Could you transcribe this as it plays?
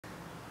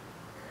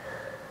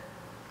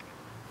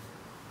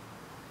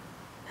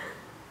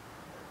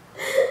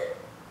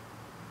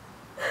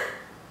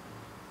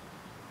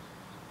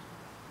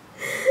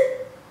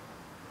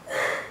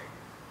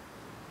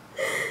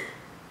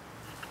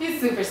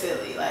super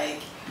silly. Like,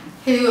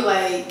 he would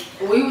like,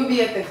 we would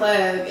be at the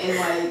club and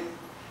like,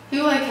 he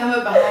would like come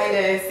up behind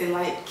us and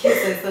like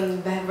kiss us on the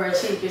back of our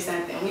cheek or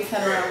something. We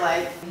turn around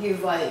like, he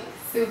was like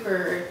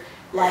super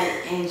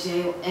like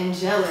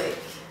angelic.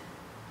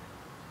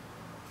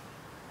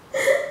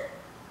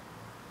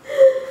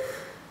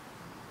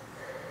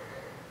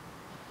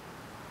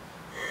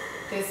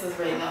 This was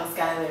written on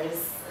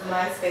Skylar's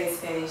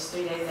MySpace page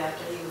 3 days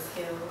after he was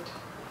killed.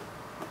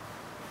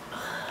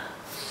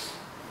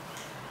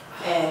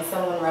 And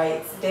someone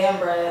writes, "Damn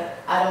bruh,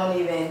 I don't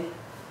even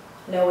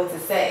know what to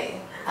say.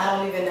 I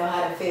don't even know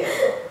how to feel.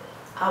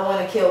 I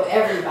want to kill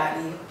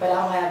everybody, but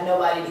I don't have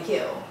nobody to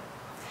kill."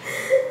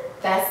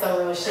 That's some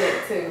real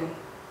shit too.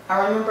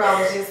 I remember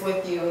I was just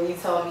with you and you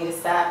told me to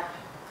stop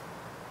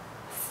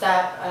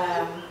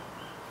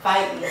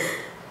fighting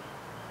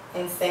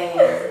and saying,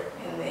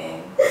 and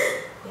then,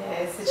 yeah,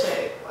 it's a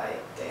trip,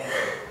 like, damn.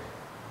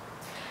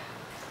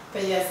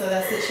 But yeah, so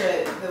that's the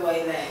trip, the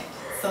way that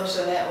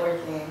social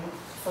networks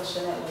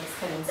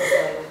come into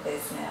play with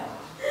this now.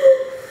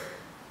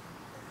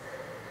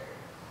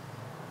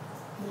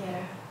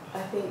 Yeah, I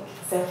think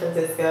San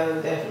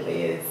Francisco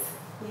definitely is,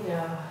 you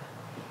know,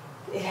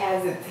 it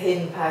has its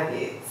hidden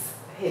pockets,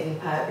 hidden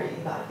poverty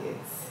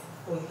pockets,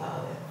 we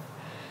call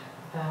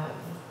them.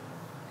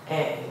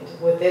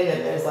 And within them,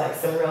 there's like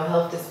some real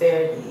health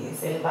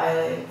disparities, and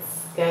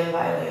violence, gun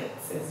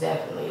violence is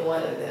definitely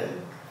one of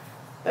them.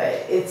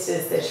 But it's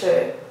just a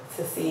trip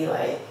to see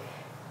like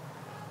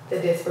the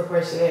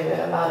disproportionate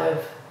amount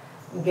of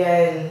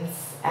guns,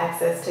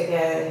 access to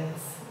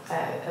guns,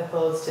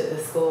 opposed to the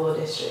school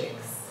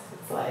districts.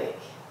 It's like,